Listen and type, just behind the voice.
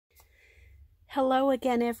Hello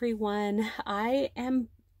again, everyone. I am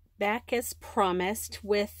back as promised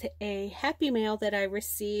with a happy mail that I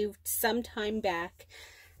received some time back.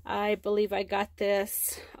 I believe I got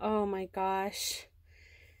this, oh my gosh,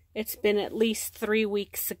 it's been at least 3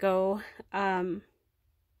 weeks ago. This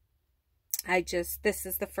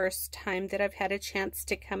is the first time that I've had a chance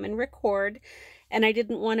to come and record, and I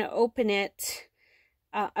didn't want to open it.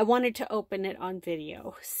 I wanted to open it on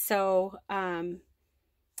video, so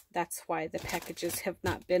that's why the packages have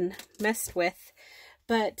not been messed with.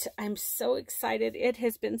 But I'm so excited. It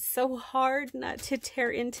has been so hard not to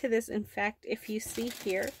tear into this. In fact, if you see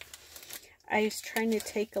here, I was trying to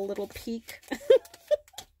take a little peek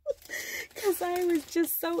because I was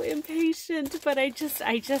just so impatient, but I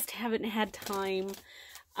just haven't had time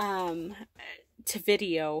to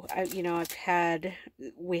video.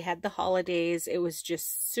 We had the holidays. It was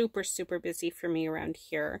just super busy for me around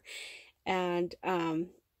here, and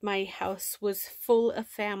my house was full of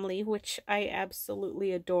family, which I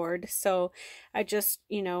absolutely adored. So I just,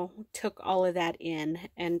 took all of that in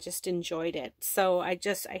and just enjoyed it. So I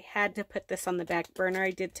had to put this on the back burner. I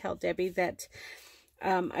did tell Debbie that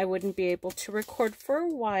I wouldn't be able to record for a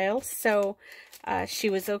while, so she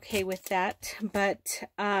was okay with that. But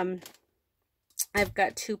I've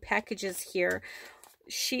got 2 packages here.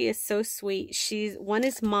 She is so sweet. One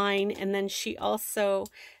is mine, and then she also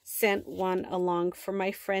sent one along for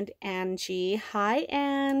my friend Angie. Hi,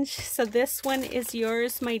 Ange. So this one is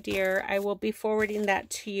yours, my dear. I will be forwarding that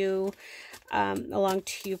to you, along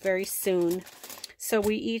to you very soon. So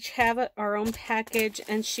we each have our own package,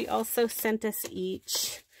 and she also sent us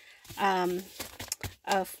each a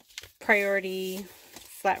priority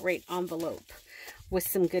flat rate envelope with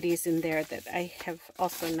some goodies in there that I have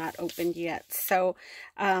also not opened yet. So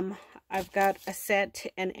I've got a set,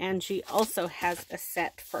 and Angie also has a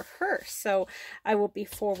set for her. So I will be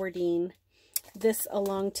forwarding this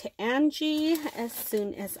along to Angie as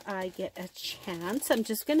soon as I get a chance. I'm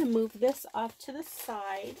just going to move this off to the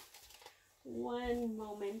side. One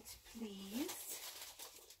moment, please.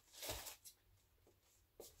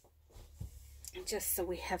 Just so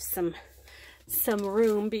we have some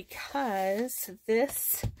room, because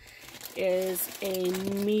this is a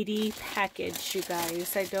meaty package, you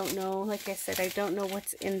guys. I don't know, like I said, I don't know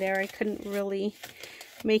what's in there. I couldn't really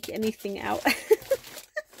make anything out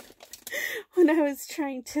when I was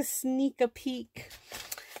trying to sneak a peek.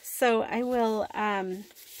 So I will, I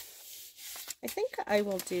think I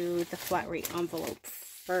will do the flat rate envelope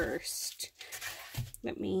first.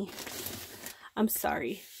 I'm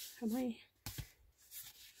sorry. Am I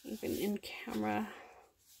even in camera?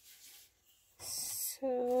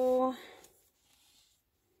 So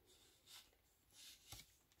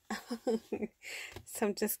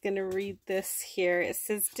I'm just going to read this here. It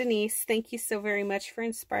says, Denise, thank you so very much for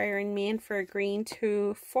inspiring me and for agreeing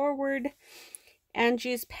to forward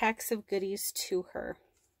Angie's packs of goodies to her.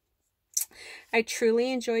 I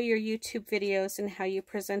truly enjoy your YouTube videos and how you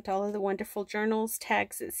present all of the wonderful journals,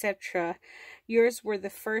 tags, etc. Yours were the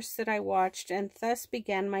first that I watched, and thus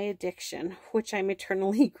began my addiction, which I'm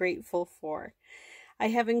eternally grateful for. I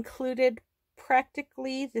have included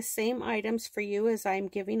practically the same items for you as I'm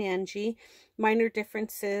giving Angie. Minor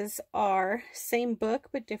differences are same book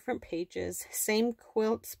but different pages, same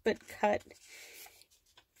quilts but cut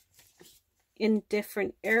in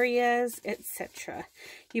different areas, etc.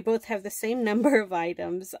 You both have the same number of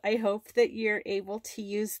items. I hope that you're able to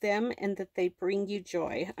use them and that they bring you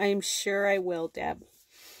joy. I'm sure I will, Deb.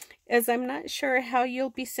 As I'm not sure how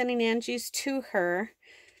you'll be sending Angie's to her,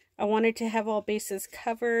 I wanted to have all bases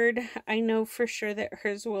covered. I know for sure that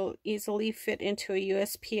hers will easily fit into a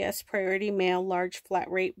USPS Priority Mail large flat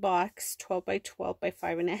rate box, 12 by 12 by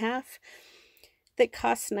 5.5, that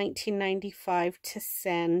costs $19.95 to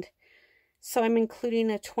send. So I'm including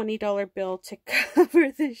a $20 bill to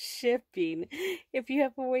cover the shipping. If you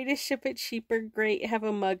have a way to ship it cheaper, great. Have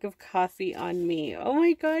a mug of coffee on me. Oh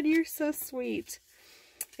my God, you're so sweet.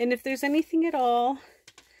 And if there's anything at all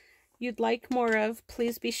you'd like more of,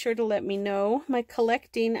 please be sure to let me know. My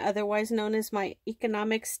collecting, otherwise known as my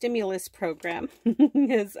economic stimulus program,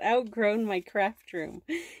 has outgrown my craft room.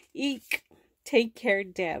 Eek. Take care,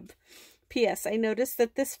 Deb. P.S. I noticed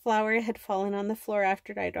that this flower had fallen on the floor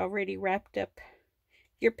after I'd already wrapped up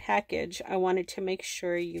your package. I wanted to make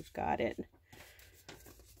sure you've got it.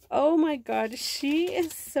 Oh my God, she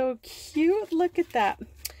is so cute. Look at that.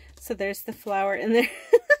 So there's the flower, and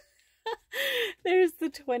there's the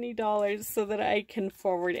 $20 so that I can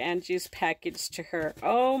forward Angie's package to her.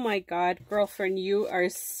 Oh my God, girlfriend, you are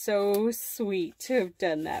so sweet to have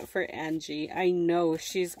done that for Angie. I know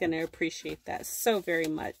she's going to appreciate that so very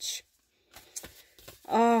much.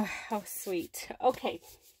 Oh, how sweet. Okay.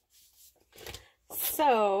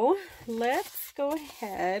 So let's go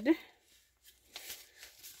ahead.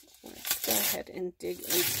 Let's go ahead and dig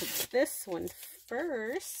into this one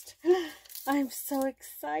first. I'm so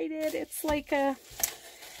excited. It's like a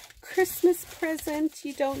Christmas present.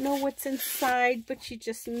 You don't know what's inside, but you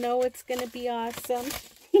just know it's going to be awesome.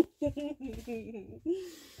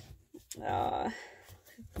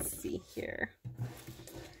 Let's see here.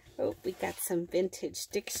 Oh, we got some vintage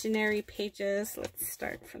dictionary pages. Let's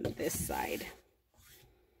start from this side.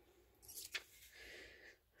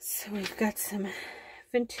 So we've got some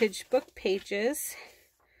vintage book pages,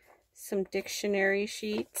 some dictionary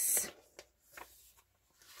sheets,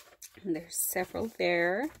 and there's several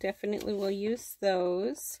there. Definitely will use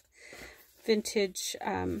those. Vintage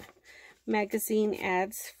magazine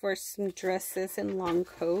ads for some dresses and long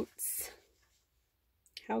coats.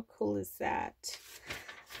 How cool is that?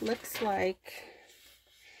 Looks like,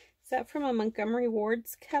 is that from a Montgomery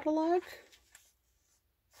Ward's catalog?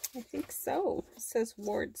 I think so. It says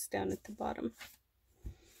Ward's down at the bottom.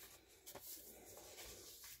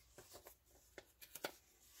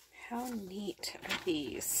 How neat are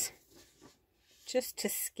these? Just to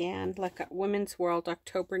scan, like a Women's World,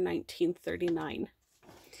 October 1939.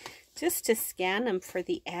 Just to scan them for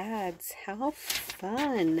the ads. How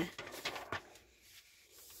fun.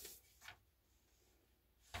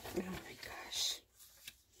 Oh my gosh.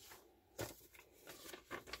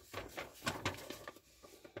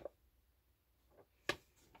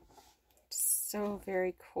 So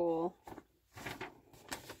very cool.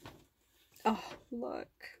 Oh, look.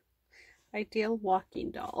 Ideal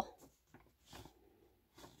walking doll.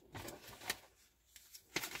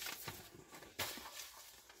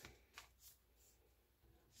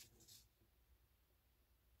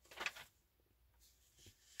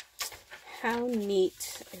 How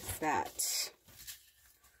neat is that?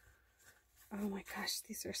 Oh my gosh,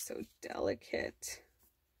 these are so delicate.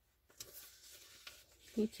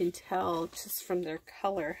 You can tell just from their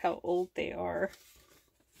color how old they are.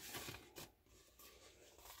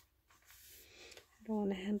 I don't want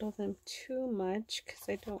to handle them too much because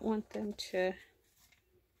I don't want them to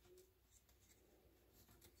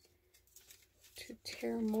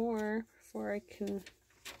tear more before I can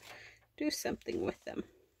do something with them.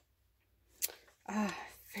 Ah,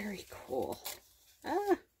 very cool.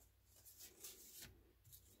 Ah.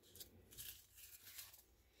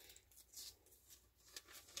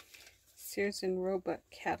 Sears and Roebuck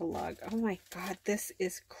catalog. Oh my god, this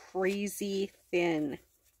is crazy thin.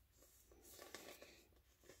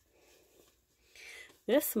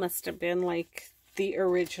 This must have been like the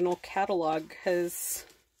original catalog because,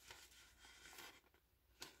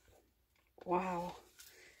 wow,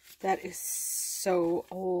 that is so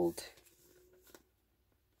old.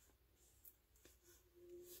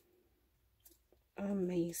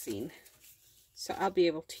 Amazing. So I'll be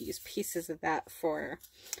able to use pieces of that for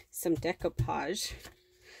some decoupage.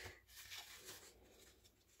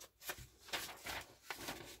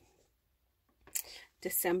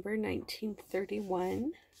 December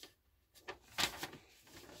 1931.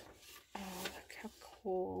 Oh, look how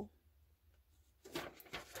cool.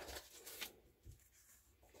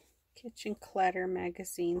 Kitchen Clatter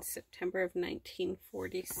magazine, September of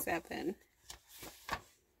 1947.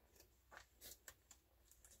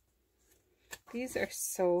 These are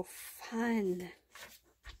so fun.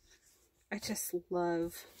 I just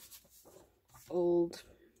love old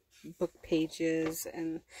book pages,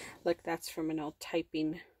 and look, that's from an old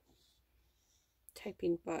typing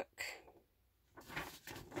book.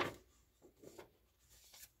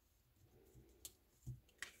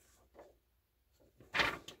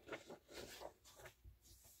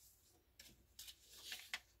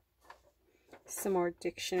 Some more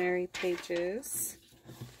dictionary pages.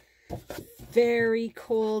 Very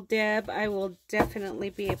cool, Deb. I will definitely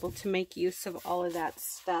be able to make use of all of that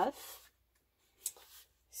stuff.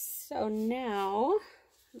 So now,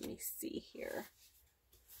 let me see here.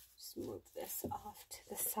 Just move this off to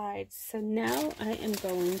the side. So now I am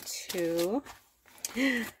going to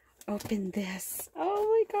open this. Oh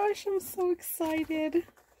my gosh, I'm so excited.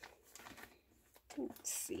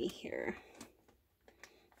 Let's see here.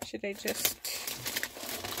 Should I just...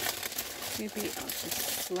 maybe I'll just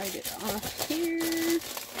slide it off here.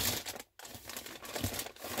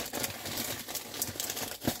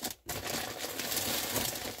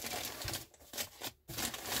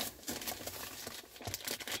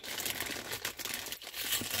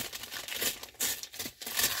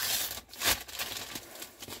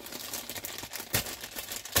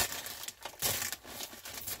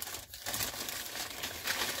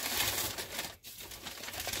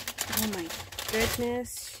 Oh my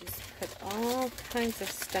goodness, she's put all kinds of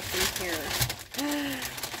stuff in here.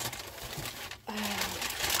 Oh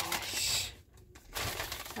gosh.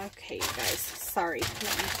 Okay, you guys, sorry. Let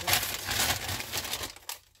me just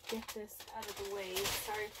get this out of the way.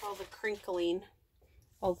 Sorry for all the crinkling.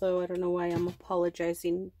 Although I don't know why I'm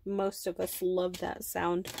apologizing. Most of us love that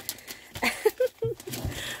sound.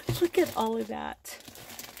 Look at all of that.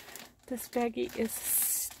 This baggie is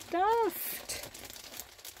stuffed.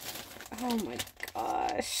 Oh my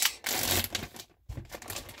gosh.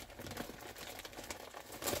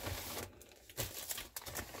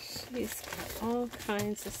 She's got all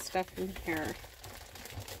kinds of stuff in here.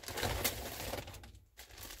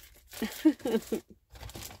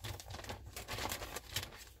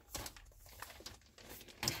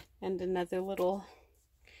 And another little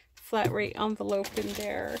flat rate envelope in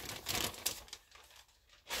there.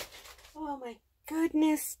 Oh my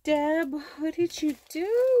goodness, Deb, what did you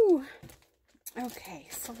do? Okay,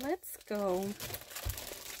 so let's go.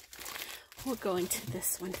 We'll go into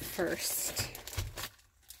this one first.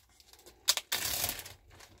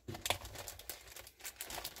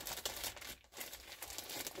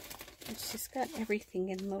 And she's got everything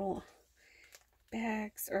in little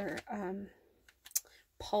bags or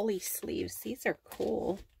poly sleeves. These are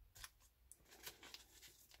cool.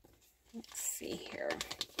 Let's see here.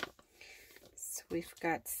 So we've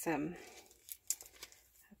got some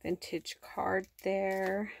vintage card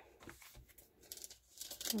there,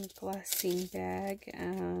 a glassine bag,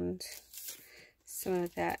 and some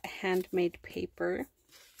of that handmade paper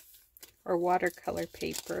or watercolor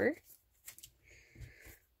paper.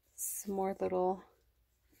 Some more little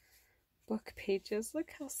book pages.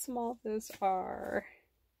 Look how small those are.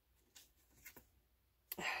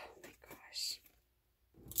 Oh my gosh.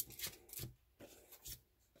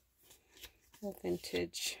 A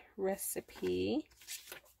vintage recipe.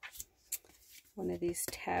 One of these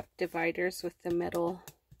tab dividers with the metal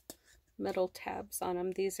tabs on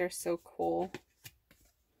them. These are so cool.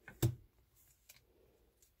 The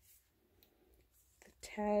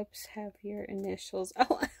tabs have your initials.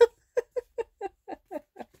 Oh,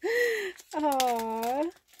 aww.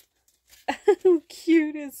 How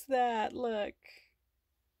cute is that? Look.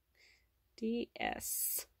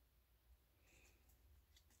 DS.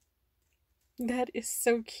 That is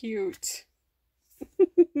so cute.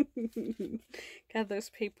 God, those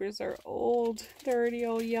papers are old. They're already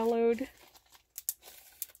all yellowed.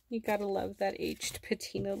 You gotta love that aged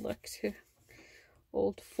patina look to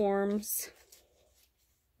old forms.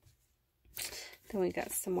 Then we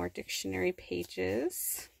got some more dictionary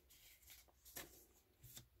pages.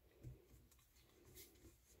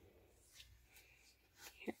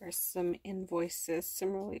 Here are some invoices,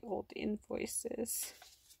 some really old invoices.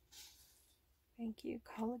 Thank you,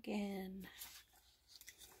 call again.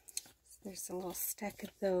 So there's a little stack of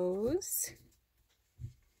those.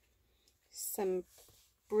 Some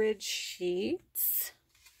bridge sheets.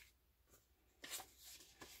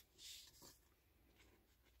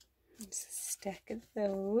 There's a stack of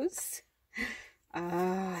those.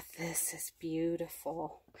 Ah, this is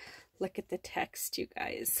beautiful. Look at the text, you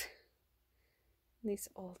guys. These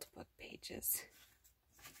old book pages.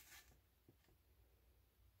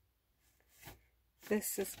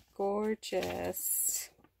 This is gorgeous.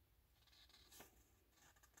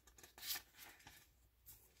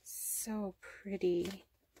 So pretty.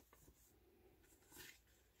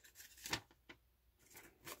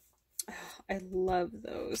 Oh, I love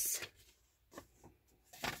those.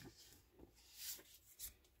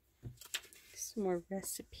 Some more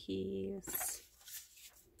recipes.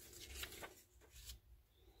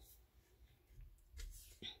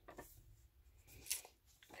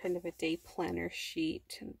 Kind of a day planner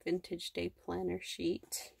sheet, and vintage day planner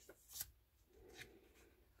sheet,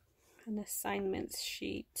 an assignments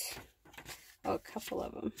sheet. Oh, a couple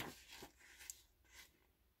of them.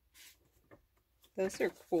 Those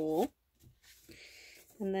are cool.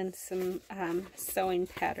 And then some sewing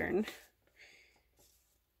pattern.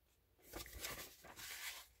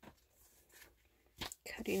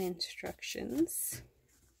 Cutting instructions.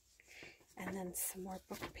 And then some more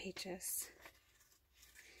book pages.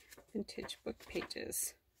 Vintage book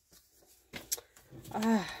pages.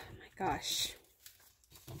 Oh my gosh.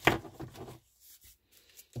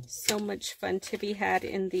 So much fun to be had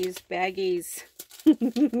in these baggies.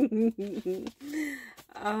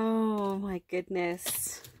 Oh my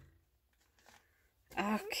goodness.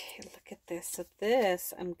 Okay, look at this. So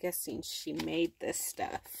this, I'm guessing she made this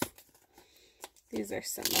stuff. These are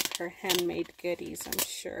some of her handmade goodies, I'm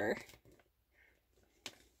sure.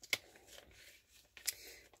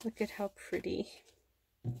 Look at how pretty.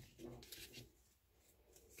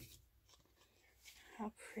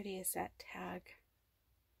 How pretty is that tag?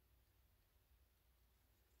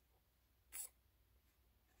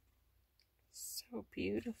 So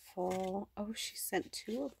beautiful. Oh, she sent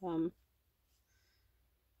 2 of them.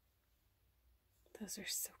 Those are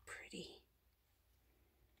so pretty.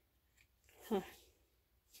 Huh.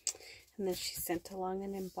 And then she sent along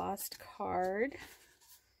an embossed card.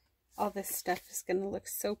 All this stuff is going to look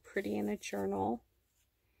so pretty in a journal.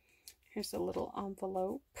 Here's a little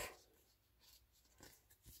envelope.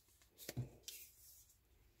 And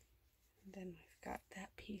then we've got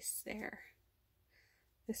that piece there.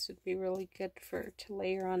 This would be really good to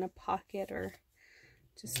layer on a pocket or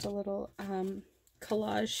just a little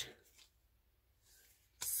collage.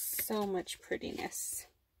 So much prettiness.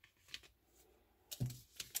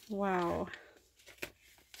 Wow.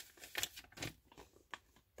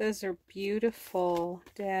 Those are beautiful,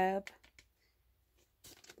 Deb.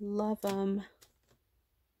 Love them.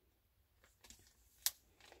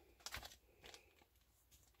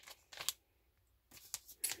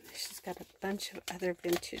 She's got a bunch of other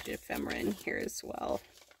vintage ephemera in here as well.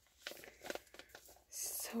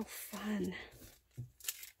 So fun.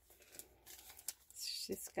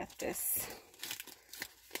 She's got this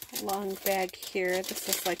long bag here. This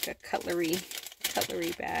is like a cutlery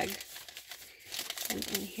bag. And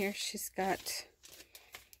in here she's got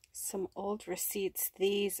some old receipts.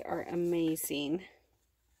 These are amazing.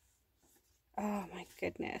 Oh my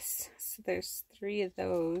goodness. So there's 3 of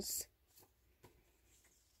those.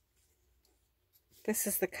 This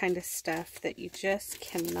is the kind of stuff that you just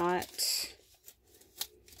cannot,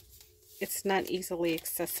 it's not easily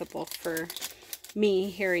accessible for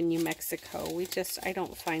me here in New Mexico. I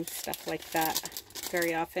don't find stuff like that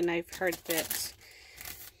very often. I've heard that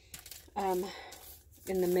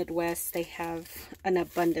in the Midwest they have an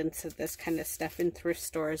abundance of this kind of stuff in thrift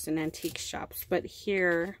stores and antique shops, but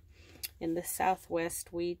here in the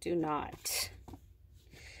Southwest we do not.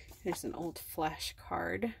 There's an old flash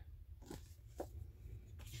card.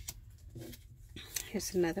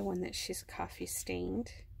 Here's another one that she's coffee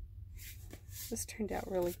stained. This turned out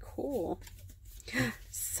really cool.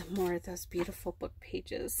 Some more of those beautiful book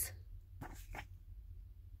pages.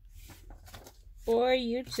 Boy,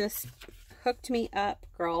 you just hooked me up,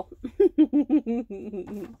 girl.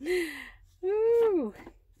 Ooh,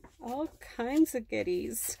 all kinds of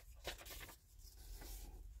goodies.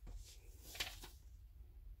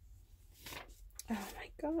 Oh my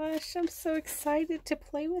gosh, I'm so excited to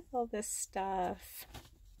play with all this stuff.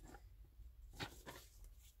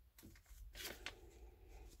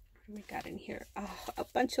 What do we got in here? Oh, a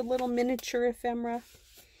bunch of little miniature ephemera,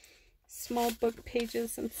 small book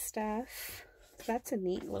pages and stuff. That's a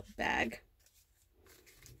neat little bag.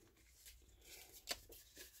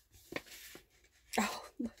 Oh,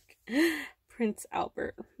 look. Prince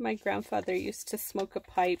Albert. My grandfather used to smoke a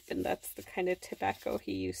pipe, and that's the kind of tobacco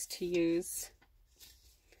he used to use.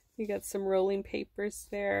 You got some rolling papers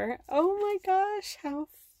there. Oh my gosh, how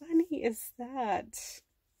funny is that?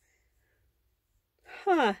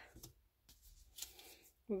 Huh.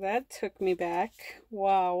 That took me back.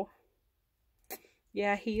 Wow.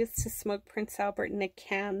 Yeah, he used to smoke Prince Albert in a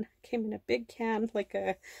can. Came in a big can, like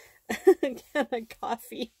a can of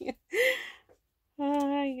coffee.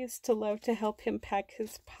 I used to love to help him pack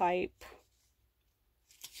his pipe.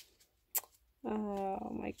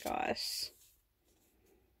 Oh my gosh.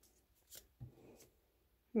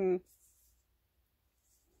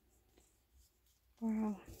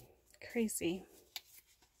 Wow. Crazy.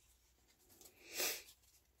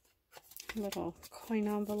 Little coin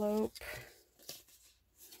envelope.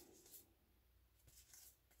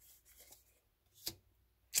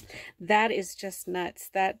 That is just nuts.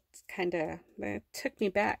 That kind of took me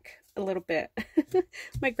back a little bit.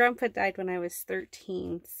 My grandpa died when I was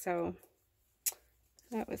 13, so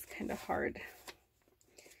that was kind of hard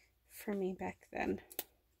for me back then.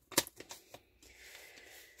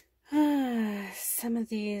 Some of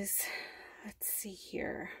these, let's see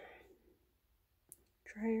here.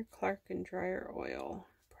 Dryer Clark and Dryer Oil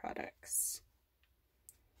products.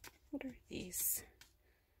 What are these?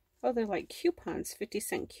 Oh, they're like coupons,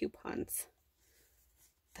 50-cent coupons.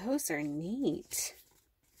 Those are neat.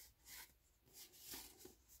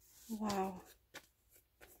 Wow.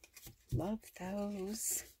 Love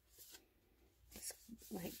those. This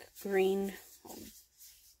like green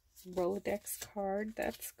Rolodex card.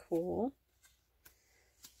 That's cool.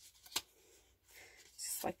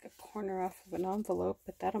 Just like a corner off of an envelope,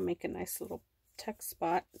 but that'll make a nice little tuck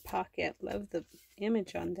spot pocket. Love the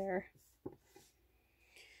image on there.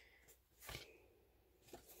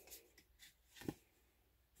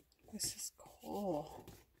 This is cool.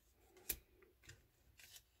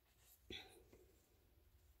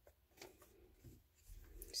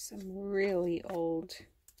 some really old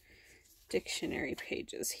dictionary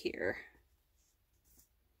pages here.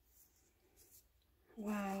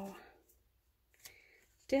 Wow.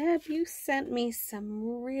 Deb, you sent me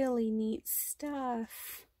some really neat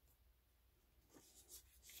stuff.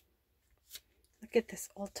 Look at this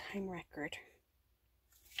old-time record.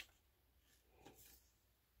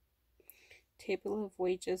 Table of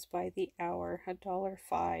wages by the hour,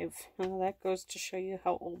 $1.05. Oh, that goes to show you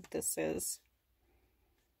how old this is.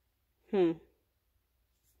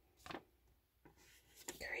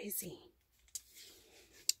 Crazy.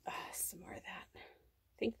 Some more of that. I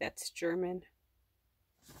think that's German.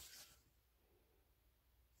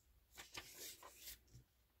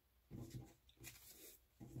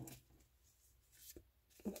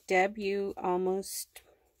 Deb, you almost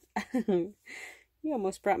you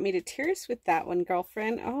almost brought me to tears with that one,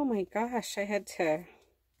 girlfriend. Oh my gosh, I had to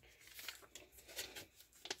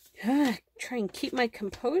try and keep my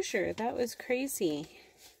composure. That was crazy.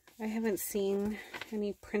 I haven't seen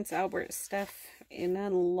any Prince Albert stuff in a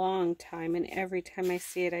long time, and every time I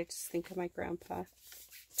see it, I just think of my grandpa.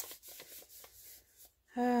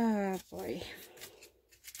 Ah, boy.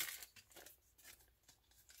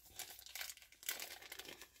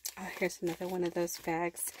 Oh, here's another one of those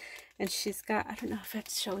bags. And she's got, I don't know if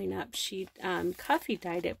it's showing up, she coffee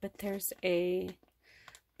dyed it, but there's a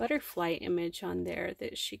butterfly image on there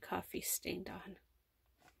that she coffee stained on.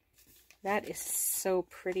 That is so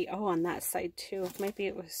pretty. Oh, on that side too. Maybe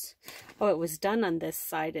it was, oh, it was done on this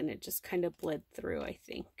side and it just kind of bled through, I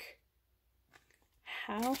think.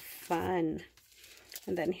 How fun.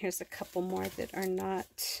 And then here's a couple more that are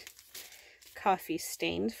not coffee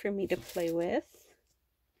stained for me to play with.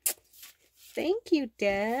 Thank you,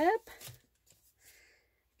 Deb.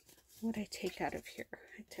 What did I take out of here?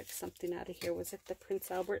 I took something out of here. Was it the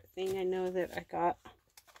Prince Albert thing? I know that I got.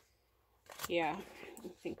 Yeah, I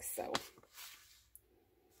think so.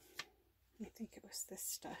 I think it was this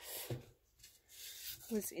stuff.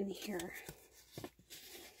 It was in here.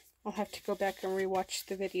 I'll have to go back and rewatch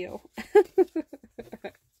the video.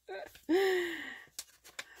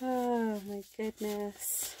 Oh my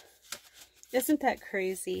goodness. Isn't that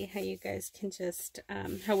crazy how you guys can just,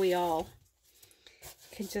 how we all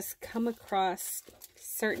can just come across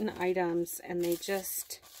certain items and they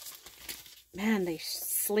just, man, they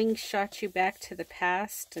slingshot you back to the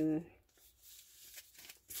past, and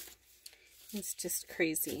it's just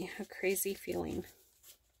crazy, a crazy feeling.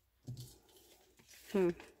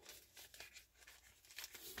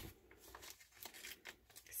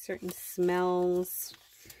 Certain smells,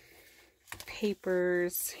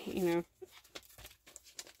 papers, you know,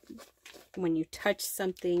 when you touch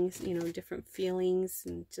something, you know, different feelings,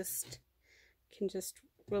 and just can just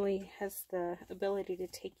really has the ability to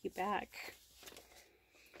take you back.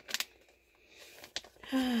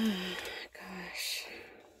 Gosh.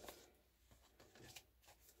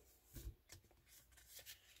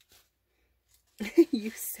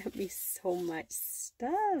 You sent me so much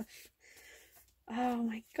stuff. Oh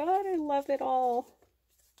my god, I love it all.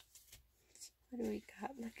 What do we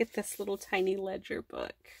got? Look at this little tiny ledger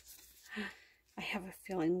book. I have a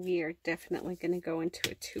feeling we are definitely going to go into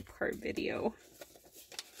a two-part video.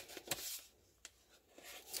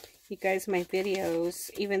 You guys, my videos,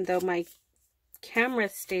 even though my camera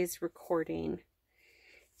stays recording,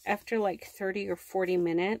 after like 30 or 40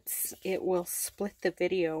 minutes, it will split the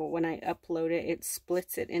video. When I upload it, it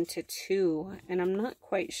splits it into two, and I'm not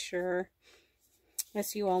quite sure.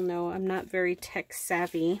 As you all know, I'm not very tech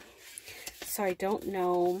savvy, so I don't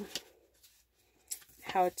know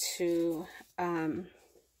how to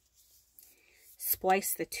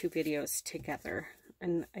splice the two videos together.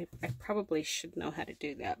 And I probably should know how to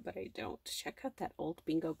do that, but I don't. Check out that old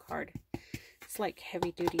bingo card. It's like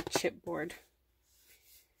heavy-duty chipboard.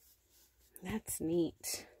 That's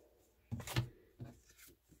neat.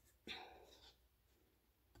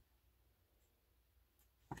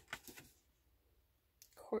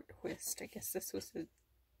 Court Whist. I guess this was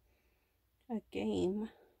a game.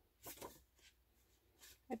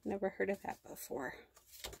 I've never heard of that before.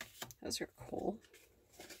 Those are cool.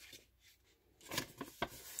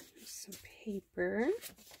 There's some paper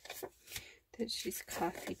that she's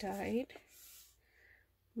coffee dyed.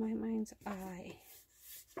 My mind's eye.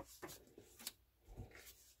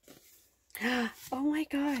 Oh my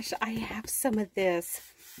gosh, I have some of this.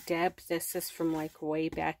 Deb, this is from like way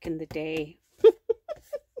back in the day.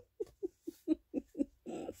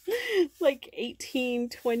 Like 18,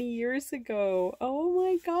 20 years ago. Oh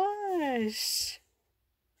my gosh.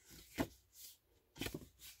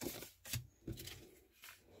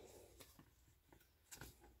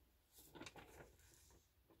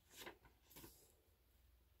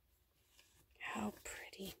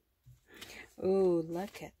 Oh,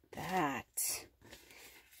 look at that.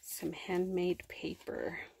 Some handmade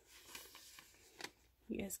paper.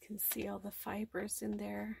 You guys can see all the fibers in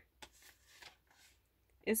there.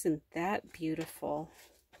 Isn't that beautiful?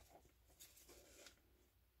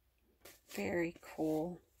 Very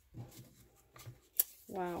cool.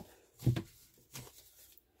 Wow.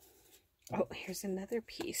 Oh, here's another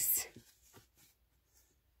piece.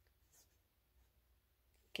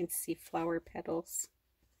 You can see flower petals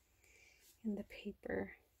in the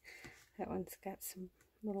paper. That one's got some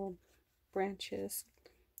little branches,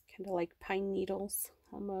 kind of like pine needles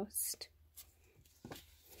almost.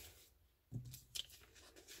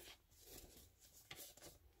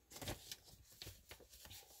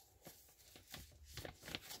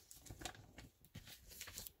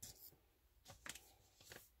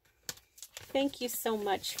 Thank you so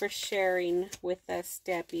much for sharing with us,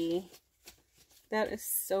 Debbie. That is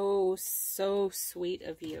so, so sweet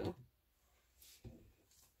of you.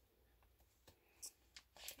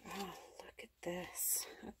 Oh, look at this.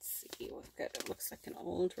 Let's see. We've got, it looks like an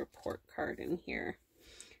old report card in here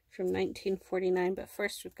from 1949. But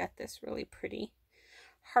first we've got this really pretty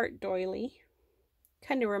heart doily.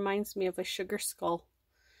 Kind of reminds me of a sugar skull.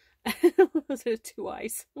 Those are two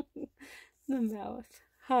eyes. The mouth.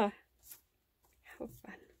 Huh. How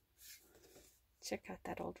fun. Check out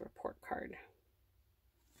that old report card.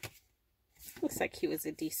 Looks like he was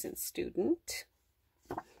a decent student.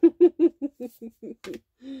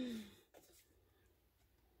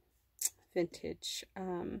 Vintage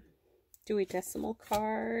Dewey Decimal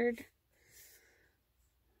card.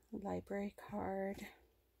 Library card.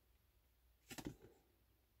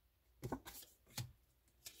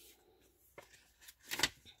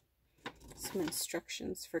 Some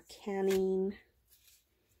instructions for canning.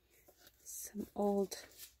 Some old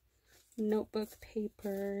notebook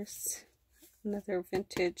papers. Another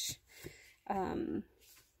vintage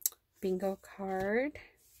bingo card.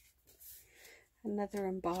 Another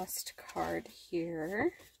embossed card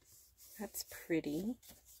here. That's pretty.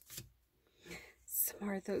 Some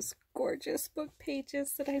more of those gorgeous book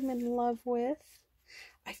pages that I'm in love with.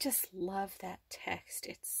 I just love that text.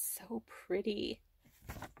 It's so pretty.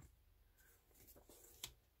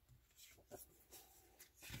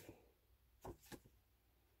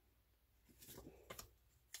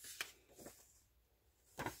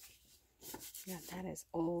 Yeah, that is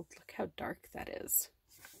old. Look how dark that is.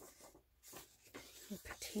 The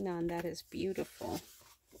patina on that is beautiful.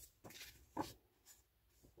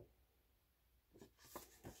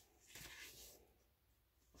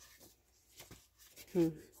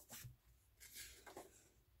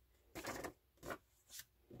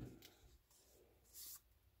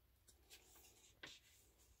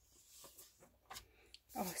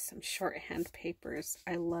 Oh, some shorthand papers.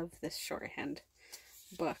 I love this shorthand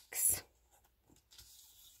books.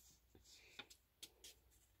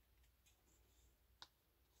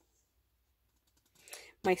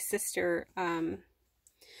 My sister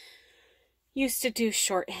used to do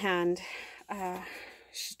shorthand.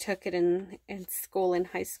 She took it in school, in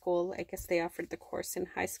high school. I guess they offered the course in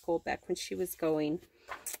high school back when she was going.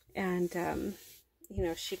 And, you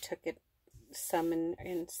know, she took it some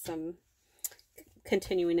in some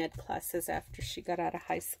continuing ed classes after she got out of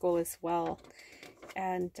high school as well.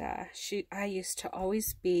 And I used to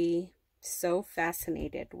always be so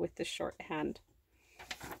fascinated with the shorthand.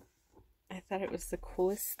 I thought it was the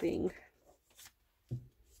coolest thing.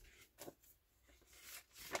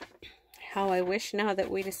 How I wish now that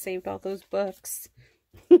we'd have saved all those books.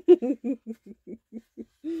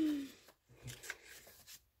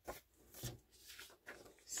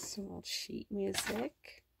 Some old sheet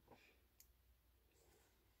music.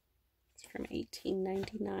 It's from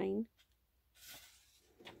 1899.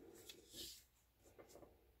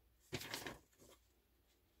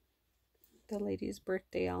 The Lady's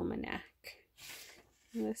Birthday Almanac.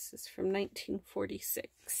 And this is from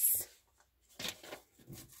 1946.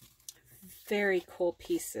 Very cool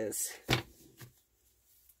pieces.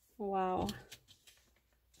 Wow.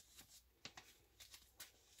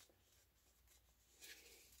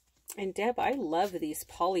 And Deb, I love these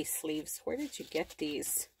poly sleeves. Where did you get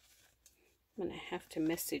these? I'm going to have to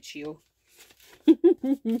message you. I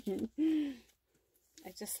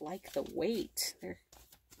just like the weight.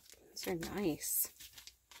 These are nice.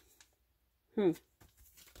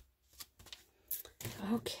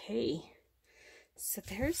 Okay. So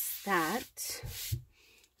there's that.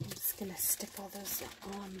 I'm just going to stick all those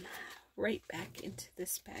right back into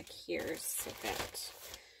this bag here so that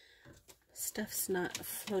stuff's not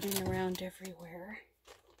floating around everywhere.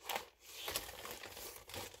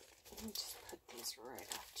 Let me just put these right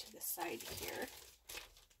off to the side here.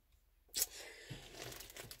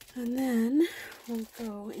 And then we'll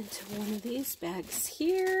go into one of these bags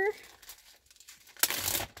here.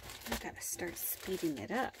 I gotta start speeding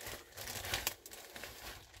it up.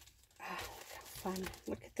 Oh, look how fun.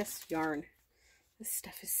 Look at this yarn. This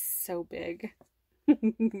stuff is so big.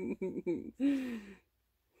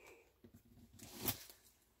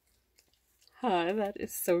 Huh, that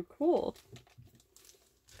is so cool.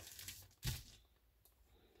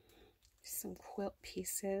 Some quilt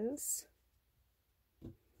pieces.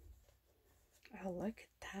 Oh, look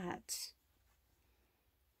at that.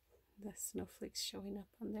 The snowflakes showing up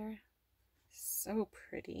on there. So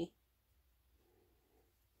pretty.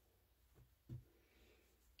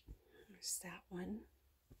 There's that one.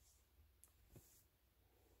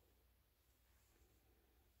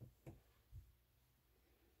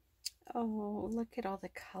 Oh, look at all the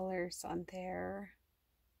colors on there.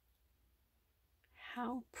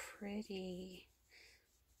 How pretty.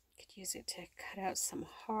 Could use it to cut out some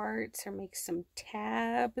hearts or make some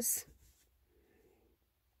tabs.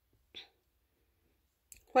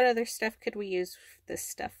 What other stuff could we use this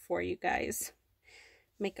stuff for, you guys?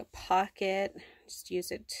 Make a pocket. Just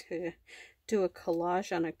use it to do a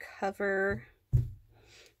collage on a cover.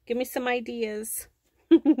 Give me some ideas.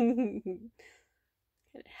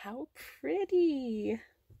 How pretty.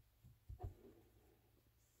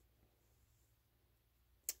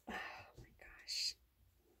 Oh my gosh.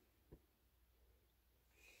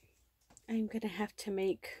 I'm gonna have to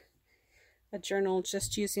make a journal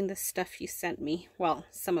just using the stuff you sent me. Well,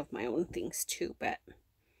 some of my own things too, but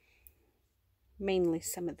mainly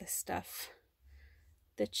some of the stuff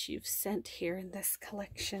that you've sent here in this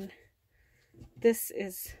collection. This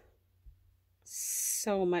is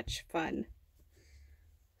so much fun.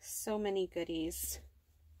 So many goodies.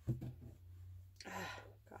 Oh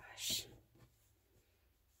gosh.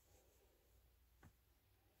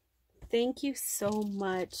 Thank you so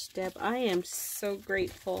much, Deb. I am so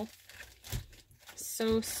grateful.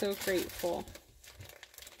 So grateful.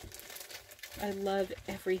 I love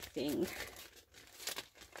everything.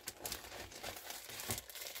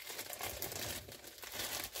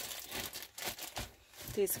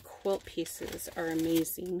 These quilt pieces are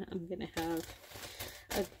amazing. I'm gonna have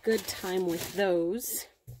a good time with those.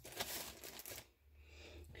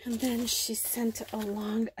 And then she sent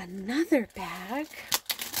along another bag.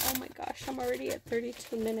 Oh my gosh, I'm already at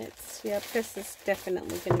 32 minutes. Yep, this is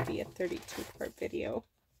definitely going to be a 32-part video.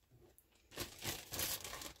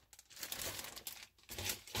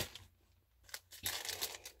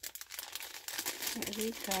 What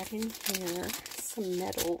we got in here? Some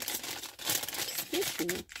medals. Excuse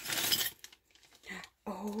me.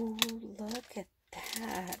 Oh, look at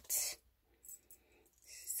that.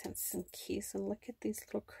 She sent some keys, and look at these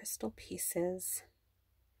little crystal pieces.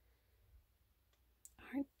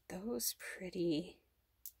 Aren't those pretty?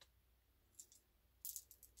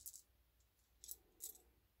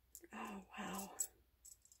 Oh, wow.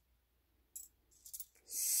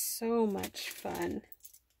 So much fun.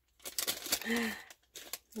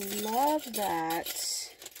 Love that.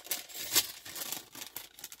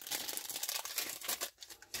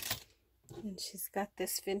 And she's got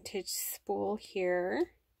this vintage spool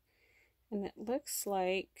here. And it looks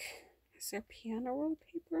like, is there piano roll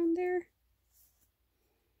paper on there?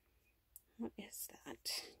 What is that?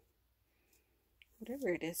 Whatever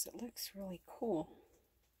it is, it looks really cool.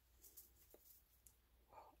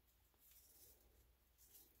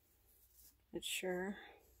 Not sure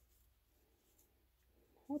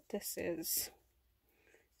what this is.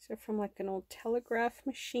 Is it from like an old telegraph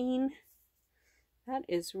machine? That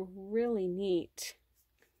is really neat.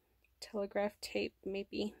 Telegraph tape,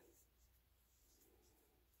 maybe.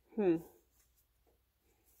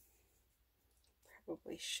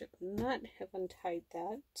 Probably should not have untied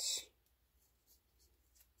that.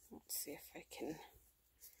 Let's see if I can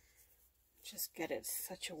just get it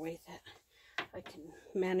such a way that I can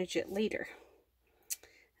manage it later.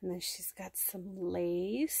 And then she's got some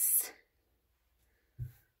lace.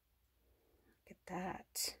 Look at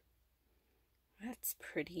that. That's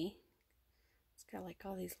pretty. It's got like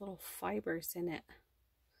all these little fibers in it.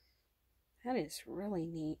 That is really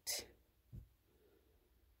neat.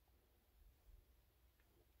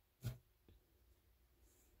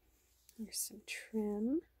 Here's some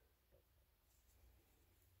trim.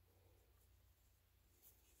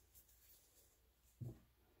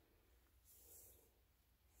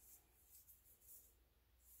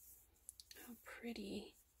 How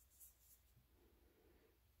pretty.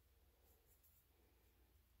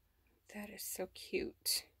 That is so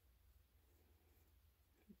cute.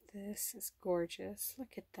 This is gorgeous.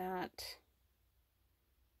 Look at that.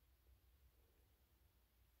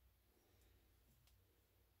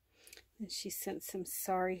 And she sent some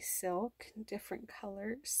sari silk in different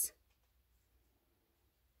colors.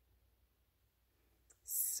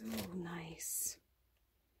 So nice.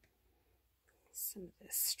 Some of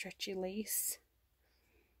this stretchy lace.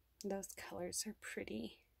 Those colors are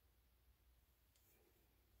pretty.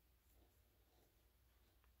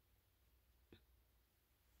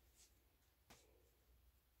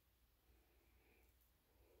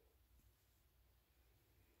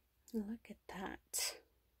 Look at that.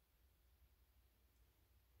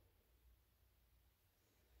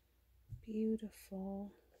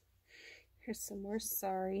 Beautiful. Here's some more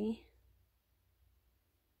sari.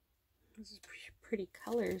 Those are pretty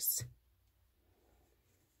colors.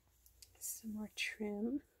 Some more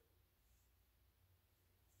trim.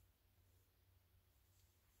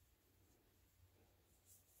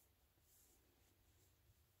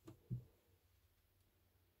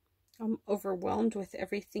 I'm overwhelmed with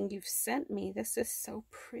everything you've sent me. This is so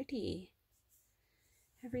pretty.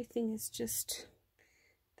 Everything is just,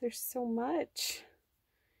 there's so much.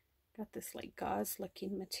 Got this like gauze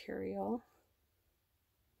looking material.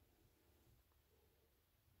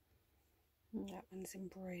 And that one's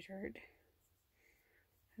embroidered.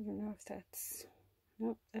 I don't know if that's,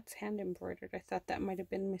 nope, that's hand embroidered. I thought that might have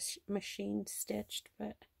been machine stitched,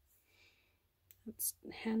 but it's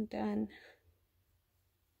hand done.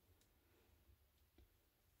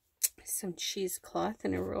 Some cheesecloth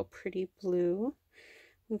in a real pretty blue.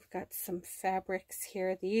 We've got some fabrics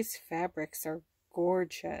here. These fabrics are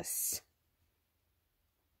gorgeous.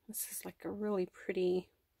 This is like a really pretty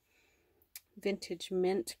vintage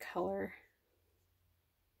mint color.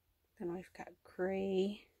 Then we've got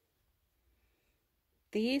gray.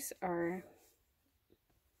 These are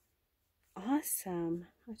awesome.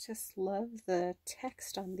 I just love the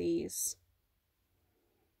text on these.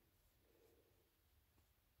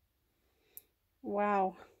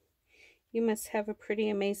 Wow, you must have a pretty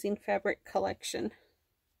amazing fabric collection.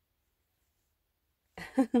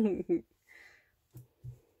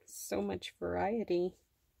 So much variety.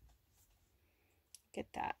 Look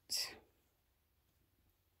at that.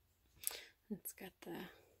 It's got the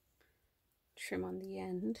trim on the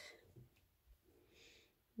end.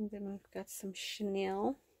 And then we've got some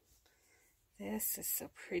chenille. This is so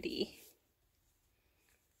pretty.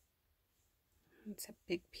 It's a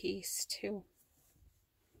big piece too.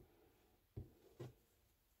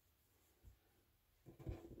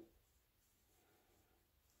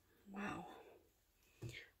 Wow.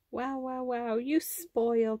 Wow, wow, wow. You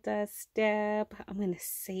spoiled us, Deb. I'm going to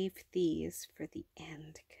save these for the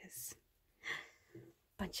end because a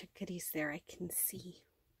bunch of goodies there I can see.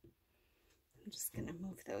 I'm just going to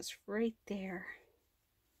move those right there.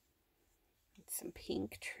 And some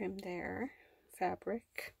pink trim there.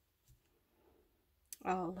 Fabric.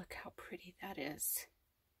 Oh, look how pretty that is.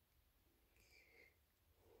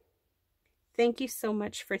 Thank you so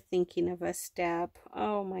much for thinking of us, Deb.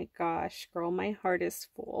 Oh my gosh, girl, my heart is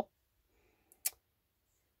full.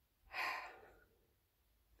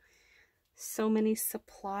 So many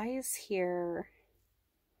supplies here.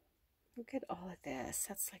 Look at all of this.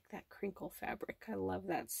 That's like that crinkle fabric. I love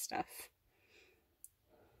that stuff.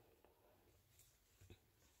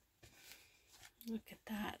 Look at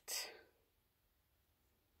that.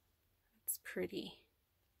 That's pretty.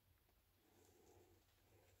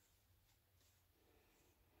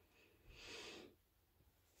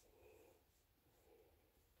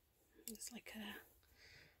 It's like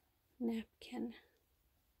a napkin.